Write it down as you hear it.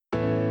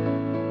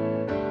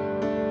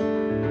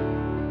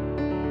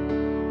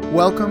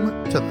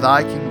Welcome to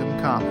Thy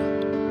Kingdom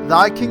Comma.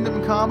 Thy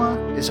Kingdom Comma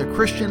is a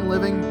Christian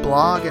living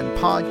blog and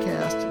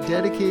podcast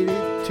dedicated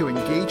to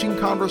engaging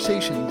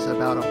conversations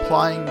about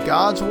applying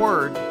God's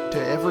Word to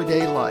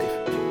everyday life.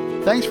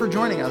 Thanks for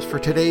joining us for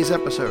today's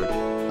episode.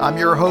 I'm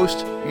your host,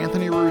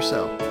 Anthony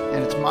Russo,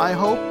 and it's my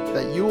hope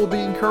that you will be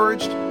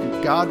encouraged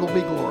and God will be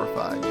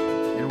glorified.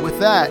 And with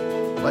that,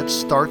 let's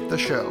start the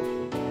show.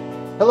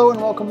 Hello and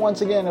welcome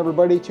once again,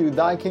 everybody, to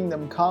Thy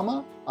Kingdom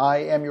Comma. I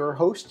am your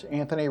host,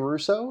 Anthony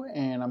Russo,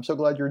 and I'm so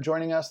glad you're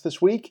joining us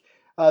this week.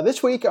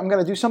 This week, I'm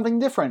going to do something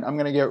different. I'm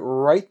going to get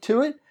right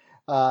to it.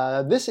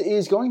 This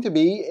is going to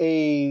be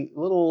a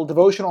little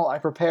devotional I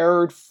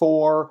prepared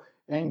for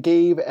and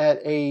gave at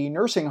a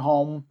nursing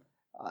home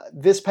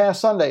this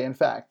past Sunday, in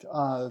fact,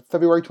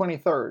 February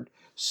 23rd.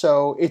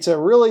 So it's a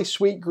really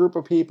sweet group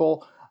of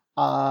people.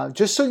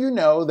 Just so you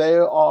know, they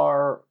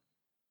are,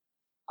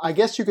 I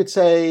guess you could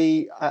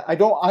say, I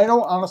don't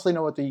honestly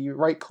know what the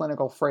right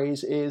clinical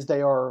phrase is.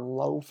 They are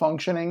low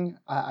functioning.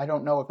 I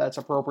don't know if that's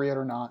appropriate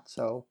or not,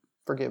 so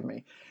forgive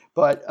me.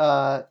 But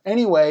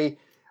anyway,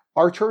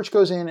 our church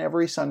goes in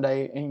every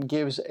Sunday and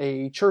gives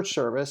a church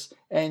service,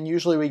 and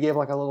usually we give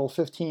like a little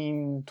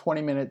 15,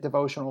 20-minute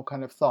devotional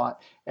kind of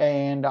thought.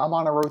 And I'm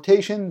on a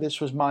rotation.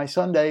 This was my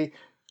Sunday,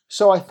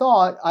 so I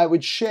thought I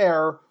would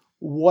share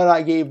what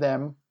I gave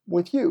them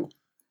with you.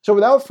 So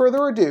without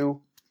further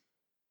ado,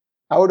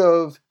 out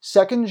of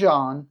 2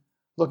 John,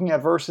 looking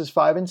at verses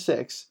 5 and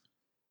 6,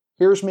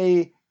 here's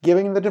me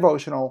giving the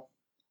devotional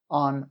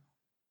on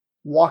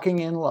walking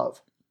in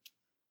love.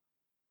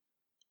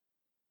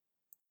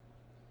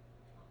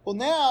 Well,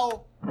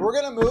 now we're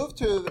going to move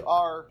to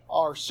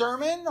our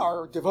sermon,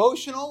 our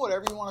devotional,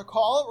 whatever you want to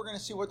call it. We're going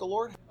to see what the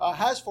Lord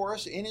has for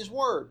us in His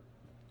Word.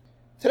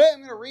 Today I'm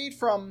going to read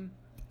from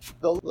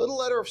the little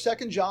letter of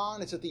 2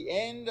 John. It's at the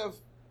end of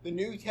the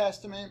New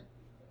Testament,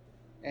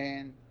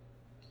 and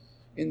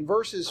in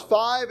verses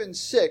 5 and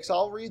 6,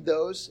 I'll read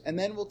those, and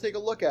then we'll take a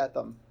look at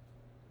them.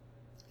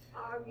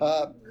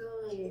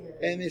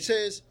 And it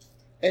says,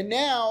 "And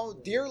now,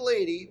 dear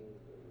lady,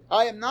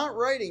 I am not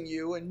writing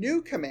you a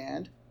new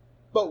command,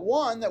 but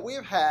one that we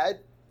have had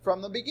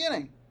from the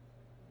beginning.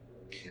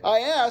 I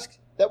ask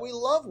that we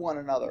love one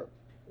another.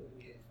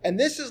 And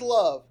this is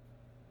love,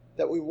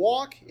 that we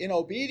walk in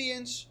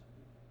obedience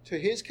to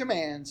His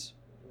commands.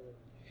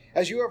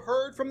 As you have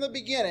heard from the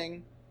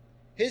beginning,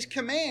 His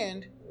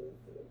command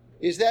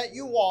is that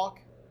you walk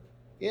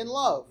in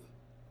love."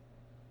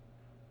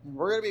 And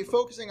we're going to be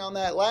focusing on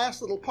that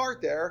last little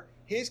part there.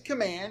 His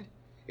command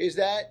is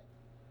that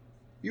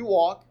you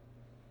walk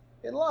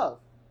in love.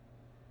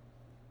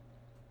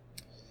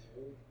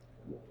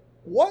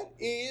 What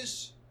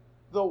is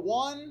the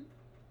one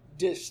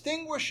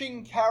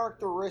distinguishing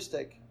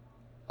characteristic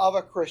of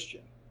a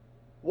Christian?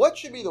 What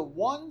should be the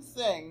one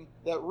thing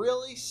that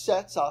really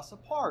sets us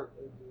apart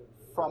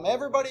from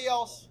everybody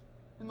else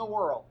in the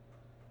world?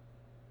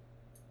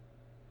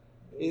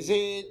 Is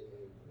it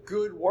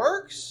good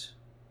works?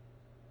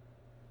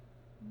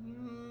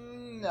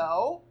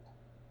 No,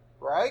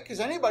 right? Because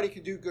anybody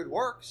could do good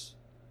works.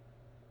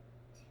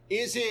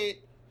 Is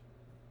it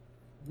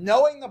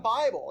knowing the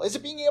Bible? Is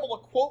it being able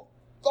to quote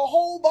the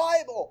whole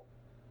Bible?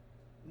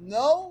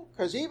 No,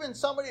 because even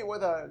somebody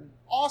with an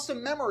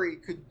awesome memory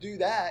could do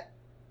that,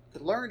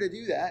 could learn to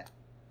do that.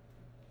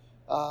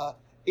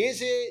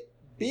 Is it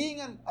being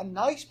a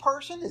nice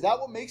person? Is that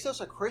what makes us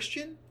a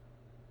Christian?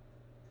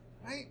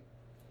 Right?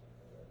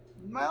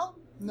 Well,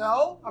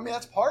 no. I mean,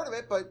 that's part of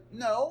it, but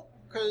no.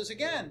 Because,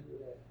 again,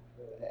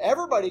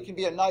 everybody can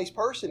be a nice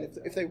person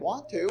if they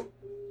want to.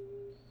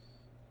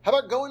 How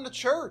about going to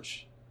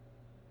church?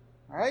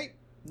 Right?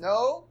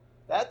 No,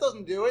 that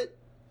doesn't do it.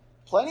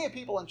 Plenty of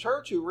people in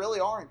church who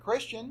really aren't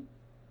Christian.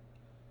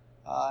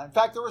 In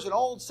fact, there was an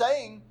old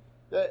saying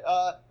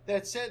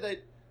that said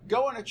that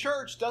going to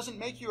church doesn't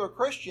make you a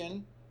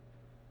Christian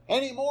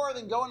any more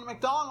than going to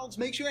McDonald's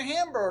makes you a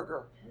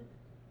hamburger.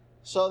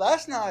 So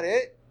that's not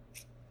it.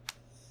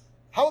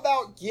 How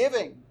about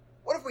giving?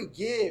 What if we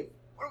give?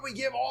 What if we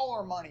give all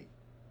our money?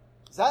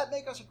 Does that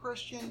make us a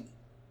Christian?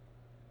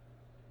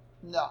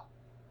 No.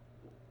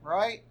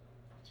 Right?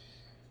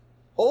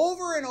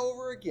 Over and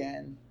over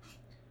again,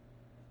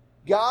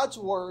 God's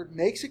Word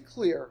makes it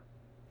clear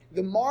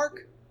the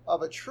mark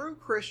of a true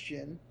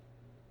Christian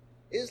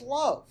is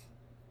love.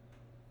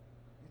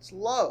 It's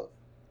love.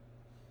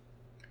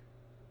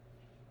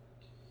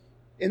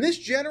 In this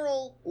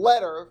general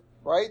letter,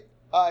 right?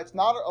 It's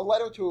not a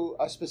letter to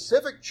a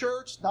specific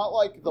church, not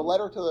like the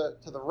letter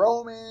to the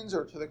Romans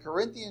or to the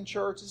Corinthian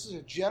church. This is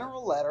a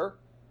general letter.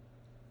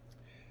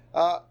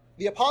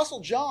 The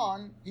Apostle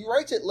John, he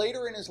writes it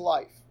later in his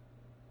life.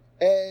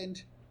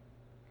 And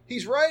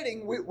he's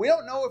writing, we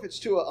don't know if it's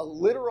to a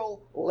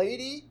literal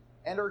lady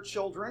and her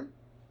children,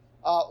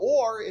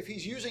 or if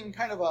he's using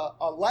kind of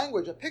a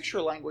language, a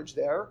picture language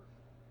there,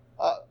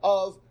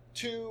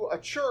 to a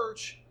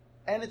church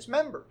and its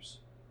members.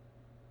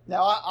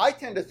 Now, I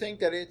tend to think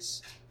that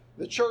it's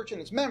the church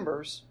and its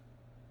members.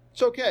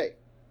 It's okay.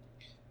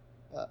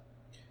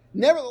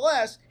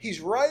 Nevertheless, he's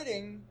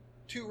writing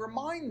to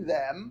remind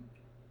them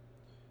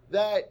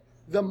that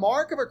the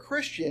mark of a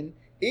Christian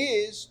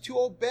is to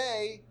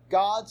obey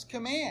God's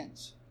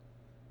commands.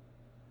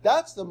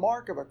 That's the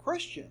mark of a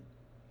Christian.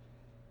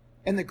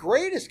 And the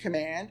greatest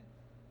command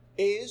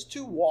is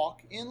to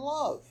walk in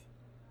love.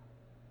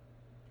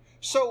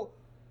 So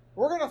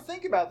we're going to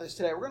think about this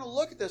today. We're going to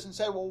look at this and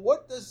say, well,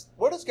 what does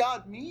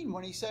God mean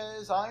when he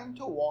says, I am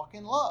to walk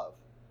in love?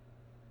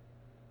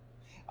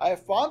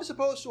 If I'm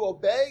supposed to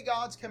obey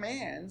God's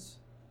commands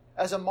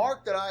as a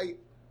mark that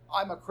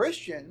I'm a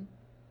Christian,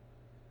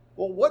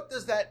 well, what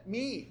does that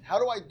mean? How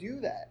do I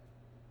do that?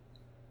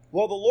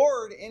 Well, the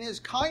Lord, in his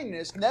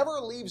kindness, never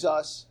leaves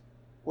us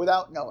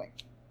without knowing.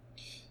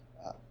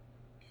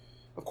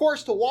 Of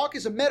course, to walk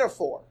is a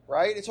metaphor,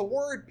 right? It's a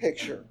word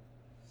picture.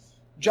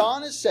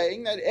 John is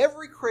saying that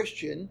every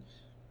Christian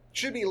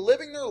should be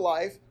living their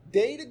life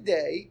day to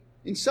day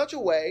in such a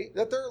way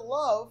that their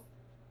love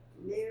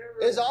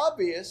is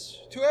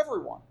obvious to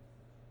everyone.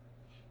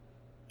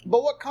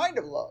 But what kind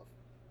of love?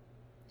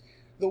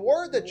 The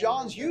word that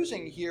John's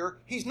using here,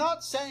 he's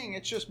not saying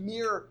it's just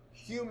mere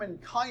human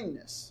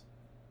kindness.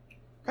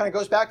 Kind of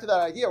goes back to that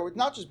idea. It's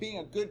not just being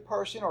a good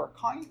person or a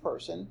kind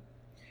person.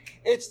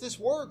 It's this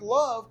word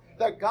love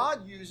that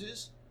God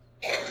uses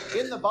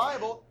in the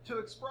Bible to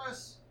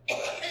express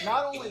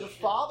not only the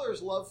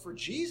Father's love for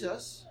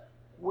Jesus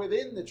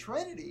within the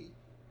Trinity,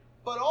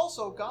 but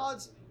also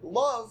God's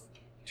love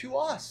to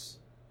us.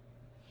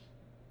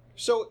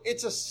 So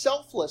it's a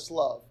selfless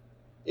love.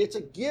 It's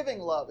a giving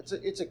love.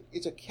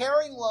 It's a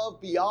caring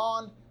love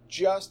beyond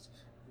just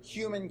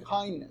human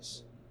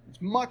kindness.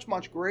 It's much,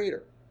 much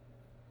greater.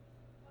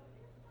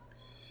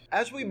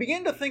 As we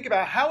begin to think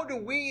about how do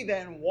we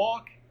then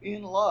walk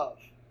in love,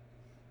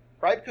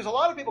 right? Because a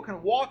lot of people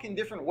can walk in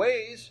different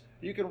ways.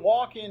 You can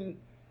walk in,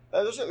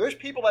 there's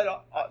people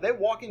that they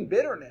walk in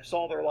bitterness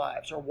all their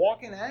lives, or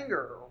walk in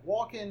anger, or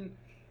walk in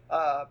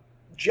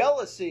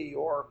jealousy,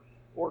 or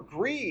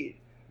greed.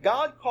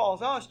 God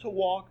calls us to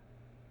walk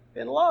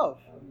in love.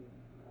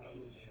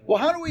 Well,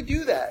 how do we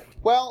do that?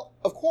 Well,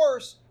 of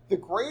course, the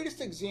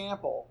greatest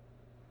example,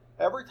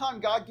 every time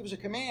God gives a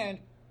command,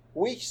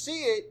 we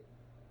see it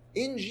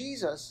in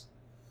Jesus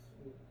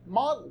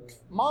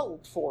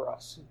modeled for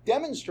us,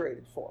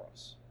 demonstrated for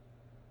us.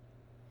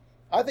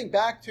 I think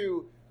back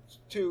to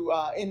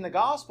in the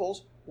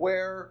Gospels,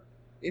 where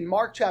in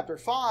Mark chapter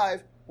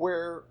 5,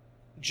 where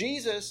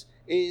Jesus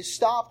is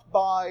stopped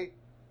by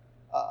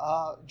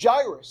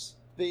Jairus,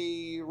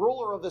 the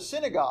ruler of the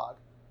synagogue,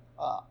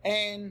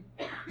 and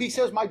he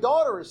says, "My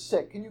daughter is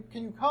sick. Can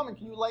you come and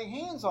can you lay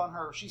hands on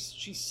her?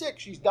 She's sick.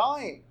 She's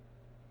dying."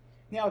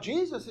 Now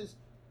Jesus is,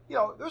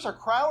 there's a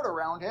crowd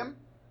around him.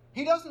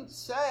 He doesn't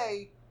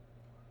say,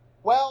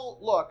 "Well,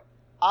 look,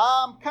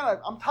 I'm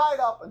tied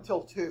up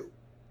until 2."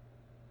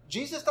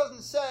 Jesus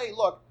doesn't say,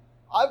 "Look,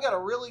 I've got a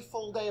really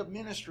full day of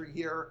ministry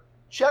here.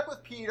 Check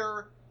with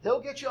Peter. He'll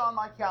get you on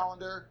my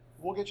calendar.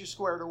 We'll get you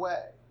squared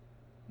away."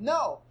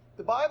 No,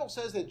 the Bible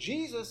says that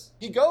Jesus,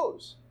 he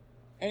goes.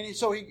 And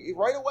so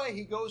right away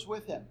he goes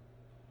with him.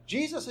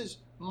 Jesus is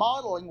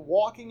modeling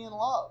walking in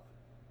love,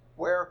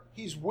 where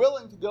he's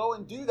willing to go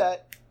and do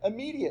that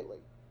immediately.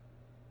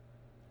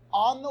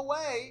 On the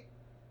way,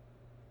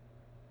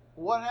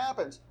 what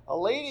happens? A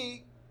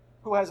lady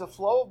who has a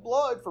flow of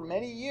blood for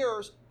many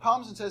years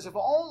comes and says, "If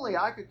only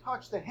I could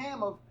touch the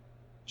hem of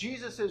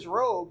Jesus'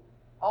 robe,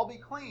 I'll be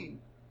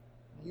clean."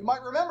 You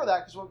might remember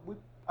that because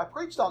I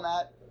preached on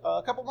that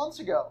a couple months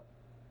ago.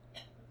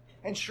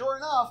 And sure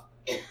enough,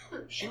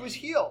 she was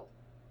healed.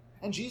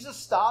 And Jesus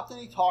stopped and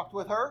he talked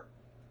with her.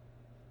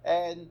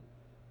 And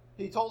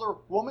he told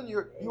her, "Woman,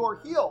 you are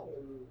healed."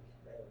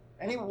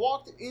 And he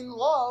walked in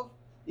love,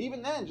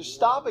 even then, just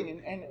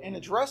stopping and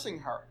addressing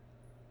her.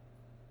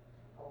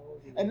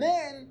 And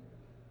then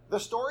the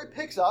story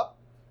picks up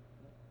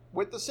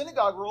with the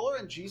synagogue ruler,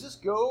 and Jesus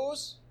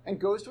goes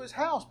to his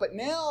house. But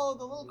now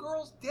the little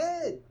girl's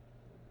dead.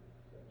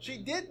 She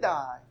did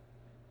die.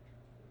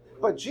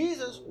 But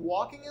Jesus,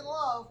 walking in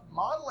love,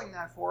 modeling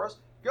that for us,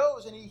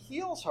 goes and he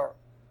heals her.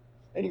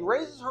 And he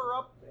raises her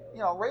up,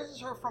 raises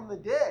her from the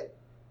dead.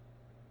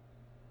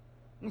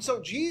 And so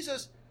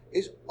Jesus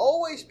is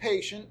always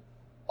patient,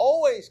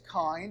 always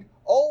kind,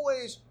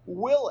 always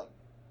willing,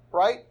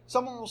 right?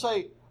 Someone will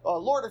say,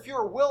 "Lord, if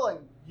you're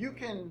willing, you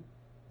can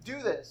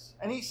do this."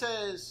 And he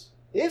says,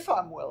 "If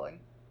I'm willing,"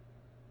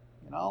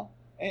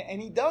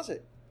 and he does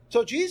it.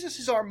 So Jesus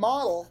is our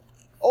model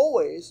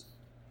always,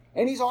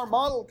 and he's our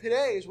model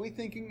today as we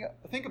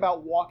think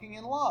about walking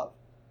in love.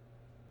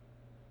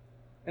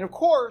 And of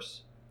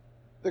course,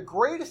 the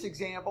greatest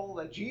example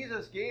that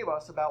Jesus gave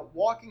us about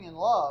walking in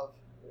love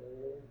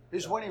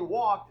is when he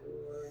walked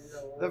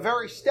the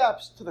very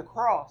steps to the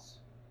cross.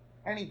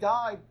 And he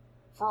died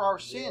for our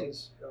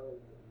sins.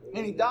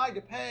 And he died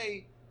to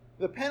pay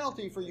the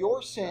penalty for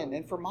your sin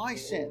and for my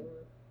sin.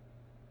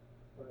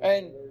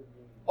 And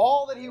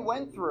all that he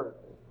went through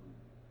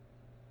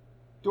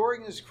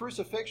during his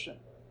crucifixion.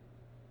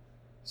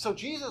 So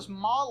Jesus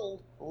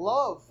modeled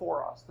love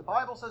for us. The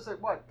Bible says that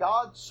what?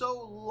 God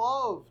so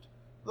loved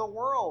the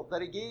world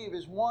that he gave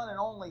his one and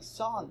only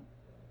Son.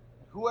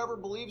 Whoever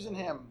believes in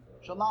him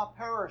shall not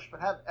perish, but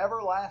have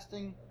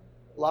everlasting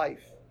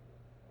life.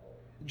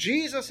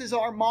 Jesus is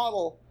our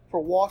model for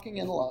walking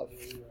in love.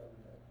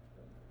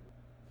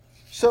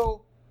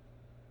 So,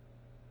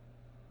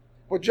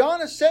 what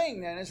John is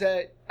saying then is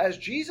that as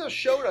Jesus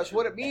showed us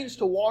what it means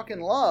to walk in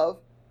love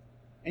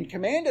and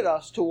commanded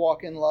us to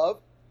walk in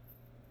love,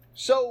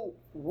 so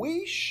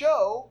we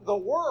show the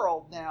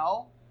world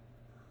now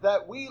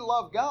that we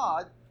love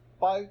God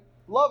by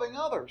loving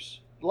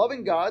others.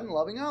 Loving God and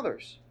loving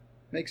others.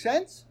 Make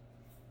sense?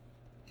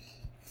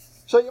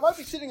 So you might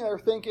be sitting there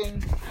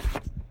thinking,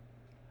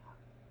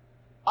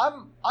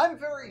 I'm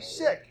very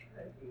sick.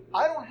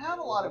 I don't have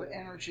a lot of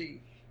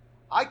energy.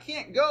 I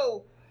can't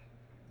go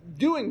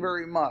doing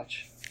very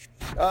much.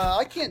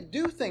 I can't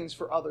do things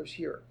for others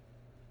here.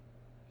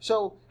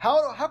 So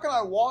how can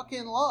I walk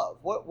in love?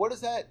 What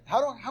is that?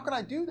 How can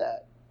I do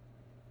that?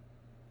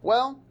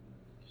 Well,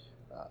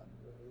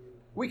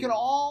 we can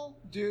all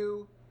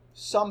do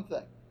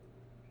something.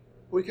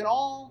 We can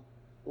all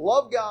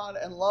love God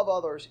and love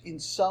others in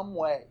some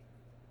way.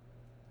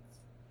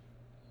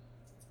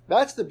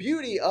 That's the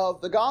beauty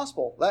of the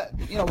gospel. That,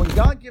 when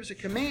God gives a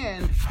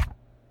command,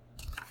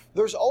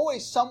 there's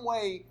always some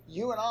way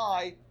you and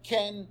I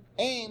can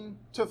aim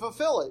to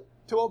fulfill it,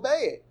 to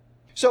obey it.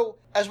 So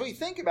as we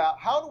think about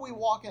how do we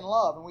walk in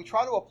love and we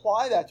try to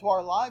apply that to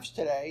our lives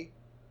today,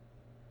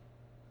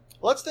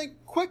 let's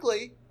think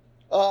quickly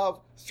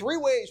of 3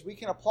 ways we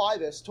can apply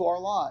this to our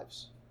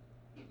lives.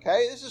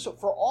 Okay, this is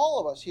for all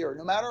of us here,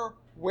 no matter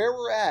where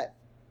we're at.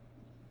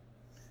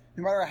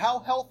 No matter how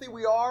healthy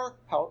we are,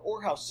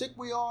 how sick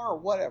we are, or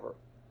whatever.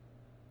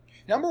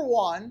 Number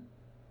 1,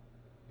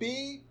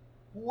 be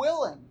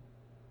willing.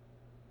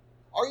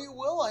 Are you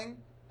willing,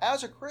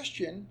 as a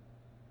Christian,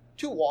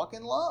 to walk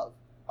in love?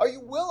 Are you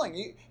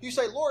willing? You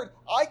say, Lord,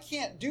 I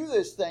can't do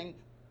this thing,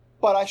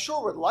 but I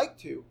sure would like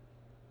to.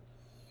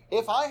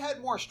 If I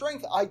had more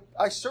strength,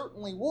 I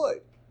certainly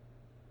would.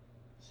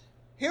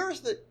 Here's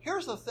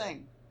the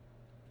thing.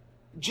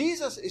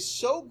 Jesus is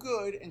so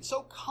good and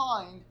so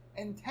kind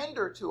and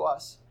tender to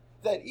us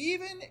that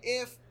even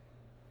if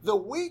the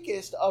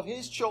weakest of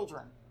his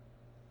children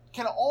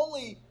can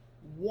only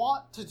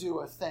want to do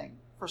a thing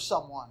for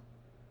someone,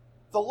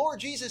 the Lord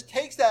Jesus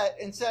takes that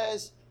and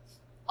says,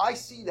 I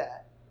see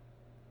that.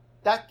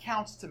 That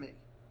counts to me.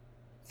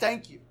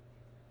 Thank you.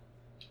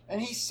 And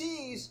he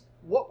sees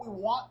what we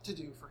want to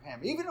do for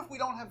him, even if we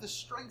don't have the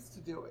strength to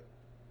do it.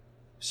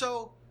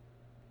 So,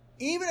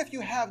 even if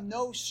you have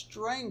no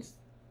strength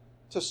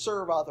to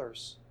serve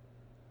others,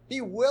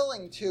 be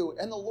willing to,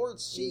 and the Lord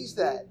sees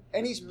that,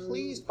 and he's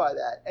pleased by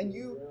that, and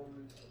you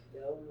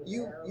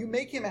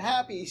make him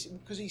happy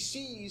because he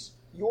sees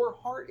your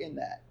heart in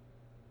that.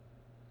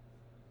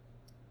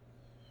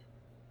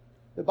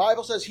 The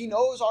Bible says he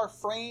knows our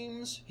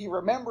frames. He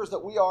remembers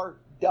that we are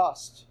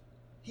dust.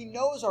 He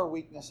knows our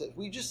weaknesses.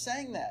 We just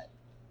sang that.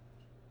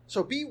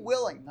 So be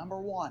willing, number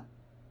 1.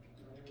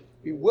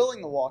 Be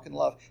willing to walk in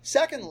love.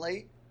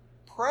 Secondly,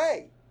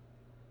 pray.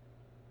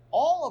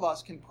 All of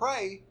us can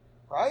pray,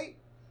 right?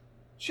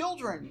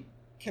 Children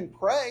can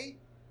pray.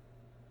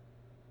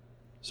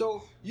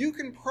 So you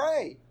can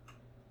pray.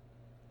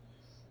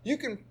 You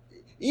can,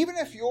 even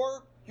if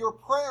your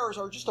prayers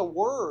are just a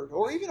word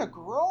or even a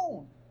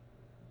groan,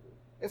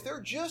 if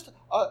they're just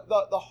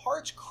the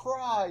heart's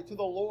cry to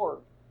the Lord,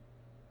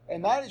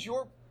 and that is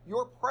your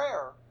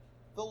prayer,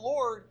 the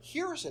Lord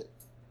hears it.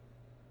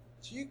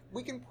 So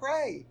we can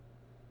pray.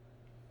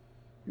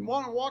 You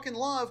want to walk in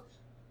love,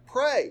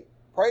 pray.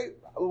 Pray.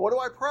 What do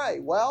I pray?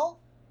 Well,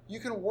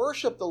 you can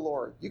worship the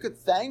Lord. You could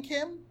thank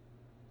him.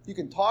 You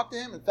can talk to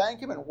him and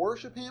thank him and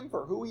worship him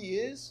for who he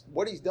is,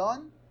 what he's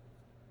done.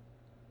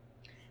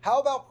 How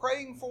about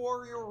praying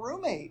for your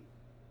roommate,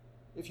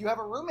 if you have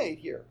a roommate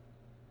here?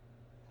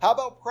 How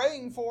about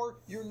praying for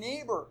your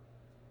neighbor?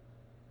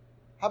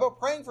 How about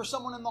praying for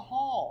someone in the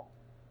hall?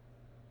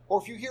 Or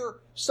if you hear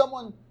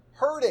someone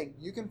hurting,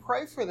 you can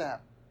pray for them.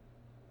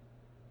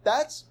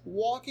 That's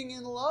walking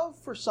in love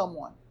for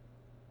someone.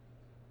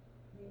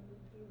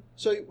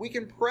 So we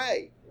can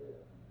pray.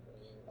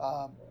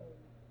 How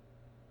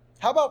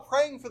about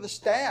praying for the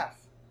staff?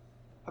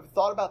 Have you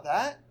thought about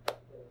that?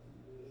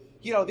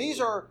 These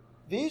are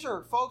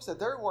folks that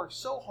they work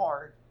so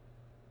hard,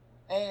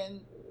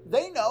 and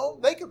they know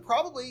they could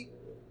probably,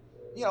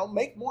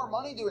 make more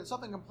money doing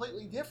something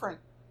completely different,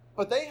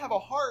 but they have a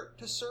heart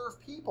to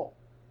serve people.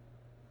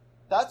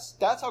 That's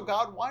how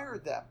God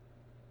wired them.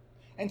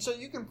 And so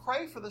you can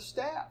pray for the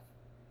staff.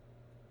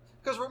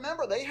 Because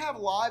remember, they have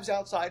lives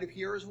outside of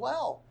here as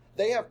well.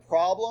 They have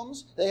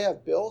problems. They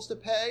have bills to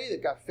pay.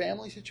 They've got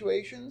family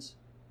situations.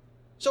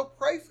 So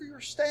pray for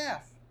your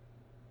staff.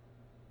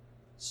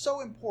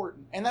 So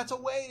important. And that's a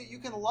way that you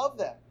can love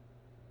them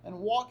and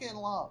walk in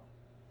love.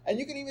 And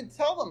you can even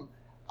tell them,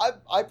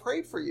 I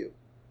prayed for you.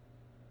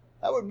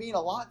 That would mean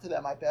a lot to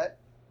them, I bet.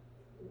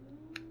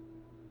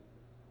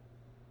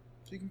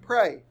 So you can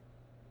pray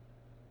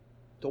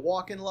to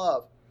walk in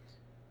love.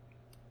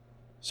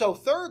 So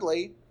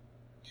thirdly,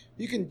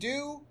 you can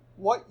do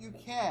what you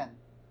can.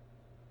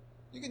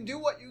 You can do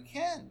what you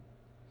can.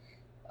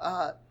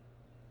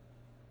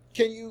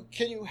 Can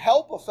you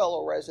help a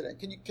fellow resident?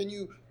 Can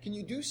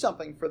you do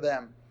something for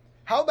them?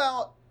 How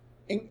about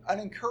an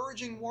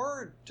encouraging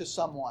word to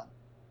someone?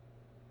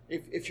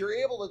 If you're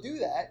able to do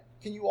that,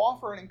 can you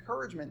offer an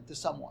encouragement to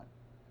someone,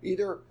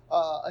 either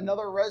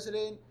another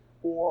resident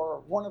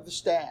or one of the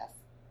staff?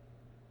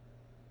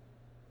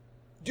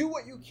 Do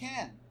what you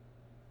can.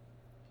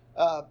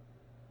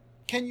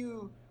 Can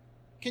you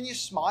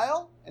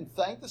smile and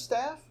thank the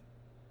staff?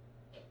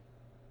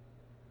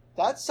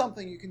 That's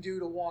something you can do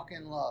to walk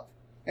in love.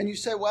 And you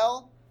say,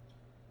 well,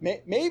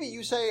 maybe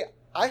you say,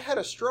 I had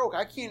a stroke.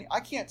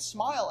 I can't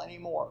smile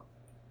anymore.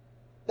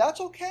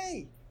 That's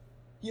okay.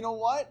 You know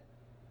what?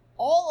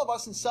 All of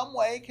us in some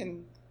way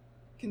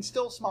can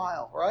still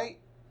smile, right?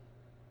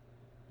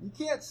 You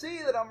can't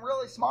see that I'm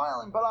really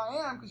smiling, but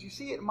I am, because you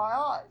see it in my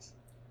eyes.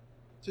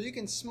 So you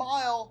can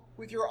smile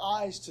with your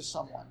eyes to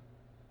someone.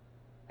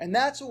 And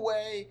that's a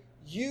way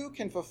you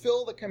can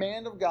fulfill the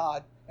command of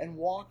God and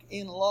walk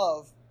in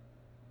love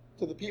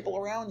to the people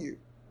around you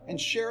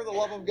and share the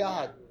love of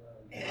God.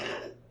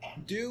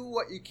 Do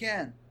what you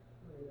can.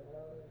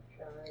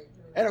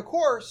 And of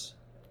course,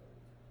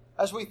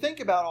 as we think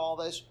about all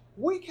this,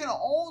 we can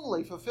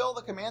only fulfill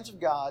the commands of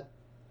God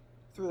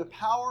through the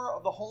power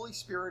of the Holy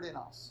Spirit in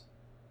us.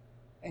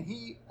 And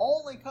He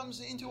only comes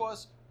into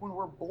us when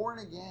we're born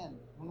again,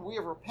 when we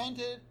have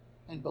repented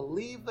and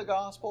believed the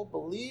gospel,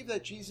 believe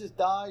that Jesus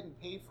died and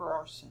paid for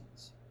our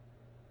sins.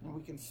 And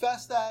we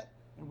confess that,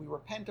 and we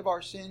repent of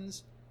our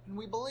sins, and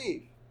we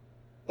believe.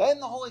 Then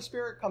the Holy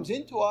Spirit comes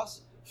into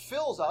us,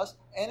 fills us,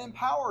 and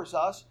empowers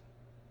us.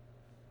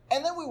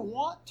 And then we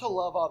want to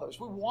love others.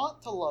 We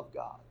want to love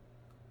God.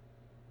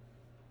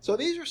 So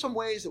these are some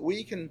ways that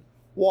we can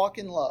walk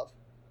in love.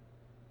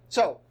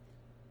 So,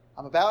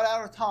 I'm about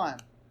out of time.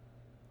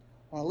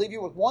 I want to leave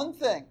you with one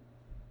thing.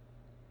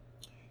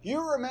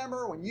 You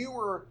remember when you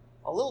were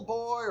a little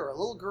boy or a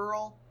little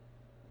girl,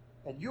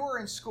 and you were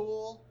in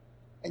school,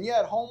 and you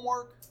had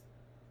homework?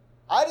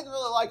 I didn't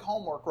really like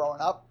homework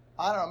growing up.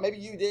 I don't know, maybe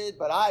you did,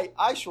 but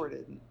I sure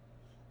didn't.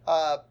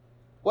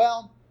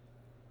 Well,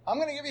 I'm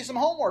going to give you some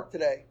homework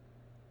today.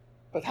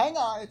 But hang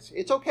on,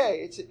 it's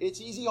okay. It's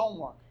easy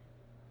homework.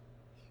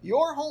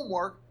 Your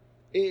homework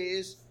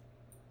is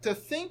to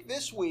think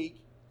this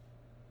week,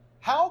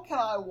 how can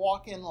I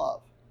walk in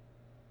love?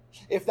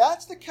 If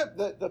that's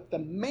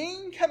the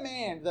main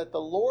command that the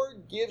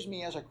Lord gives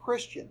me as a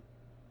Christian.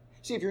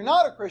 See, if you're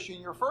not a Christian,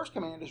 your first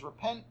command is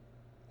repent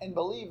and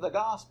believe the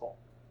gospel.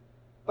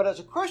 But as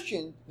a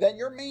Christian, then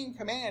your main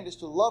command is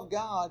to love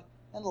God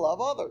and love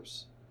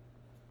others.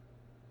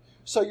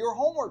 So your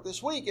homework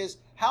this week is,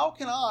 how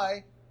can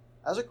I,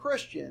 as a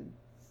Christian,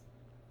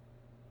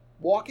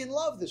 walk in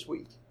love this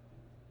week?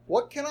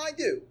 What can I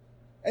do?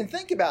 And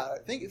think about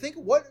it. Think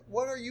what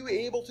are you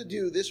able to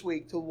do this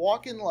week to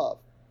walk in love?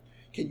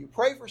 Can you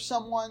pray for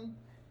someone?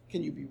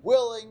 Can you be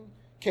willing?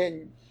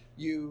 Can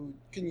you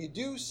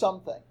do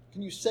something?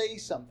 Can you say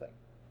something?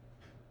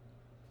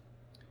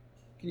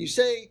 Can you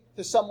say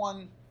to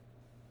someone,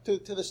 to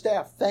the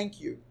staff,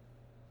 thank you?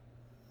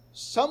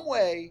 Some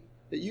way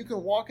that you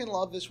can walk in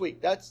love this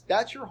week.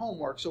 That's your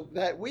homework, so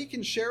that we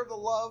can share the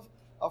love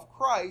of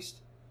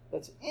Christ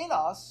that's in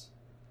us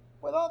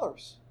with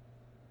others.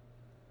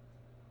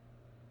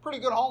 Pretty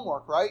good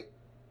homework, right?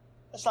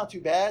 That's not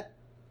too bad.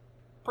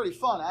 Pretty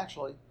fun,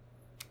 actually.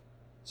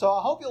 So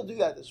I hope you'll do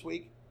that this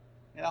week,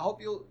 and I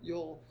hope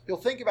you'll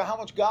think about how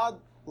much God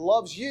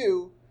loves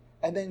you,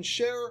 and then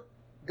share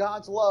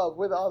God's love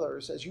with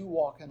others as you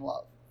walk in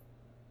love.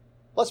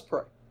 Let's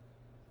pray.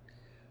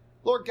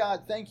 Lord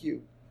God, thank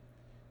you.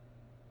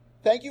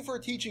 Thank you for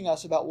teaching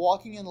us about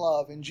walking in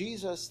love. And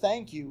Jesus,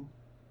 thank you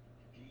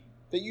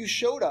that you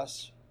showed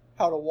us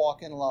how to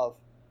walk in love.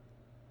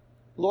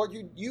 Lord,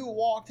 you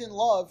walked in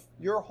love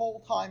your whole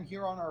time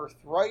here on earth,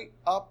 right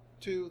up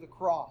to the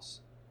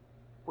cross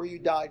where you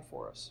died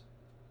for us.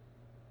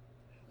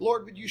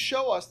 Lord, would you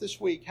show us this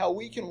week how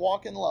we can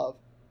walk in love?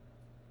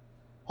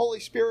 Holy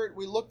Spirit,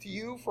 we look to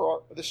you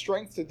for the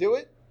strength to do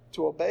it,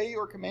 to obey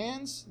your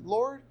commands,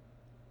 Lord.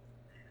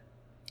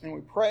 And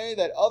we pray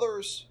that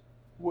others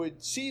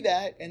would see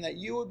that and that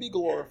you would be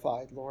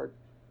glorified, Lord.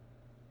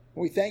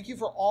 We thank you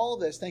for all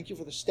of this. Thank you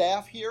for the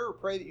staff here. We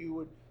pray that you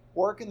would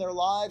work in their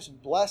lives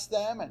and bless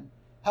them and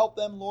help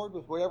them, Lord,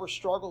 with whatever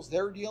struggles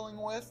they're dealing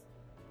with.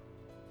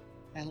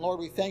 And Lord,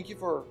 we thank you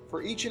for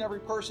each and every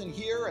person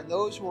here and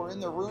those who are in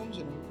their rooms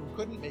and who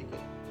couldn't make it.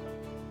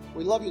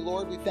 We love you,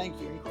 Lord. We thank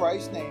you. In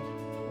Christ's name,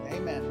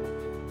 amen.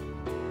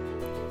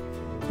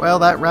 Well,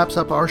 that wraps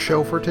up our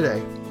show for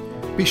today.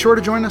 Be sure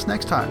to join us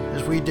next time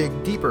as we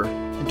dig deeper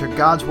into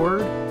God's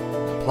Word,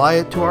 apply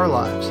it to our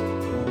lives.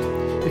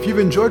 If you've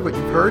enjoyed what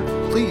you've heard,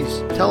 please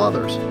tell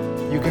others.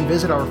 You can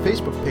visit our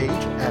Facebook page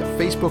at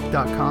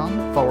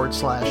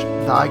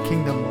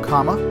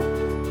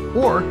facebook.com/thykingdom,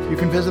 or you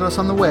can visit us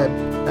on the web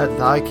at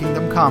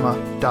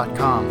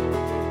thykingdom.com.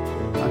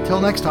 Until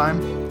next time,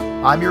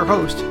 I'm your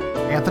host,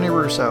 Anthony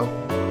Russo,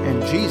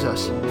 and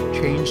Jesus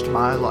changed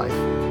my life.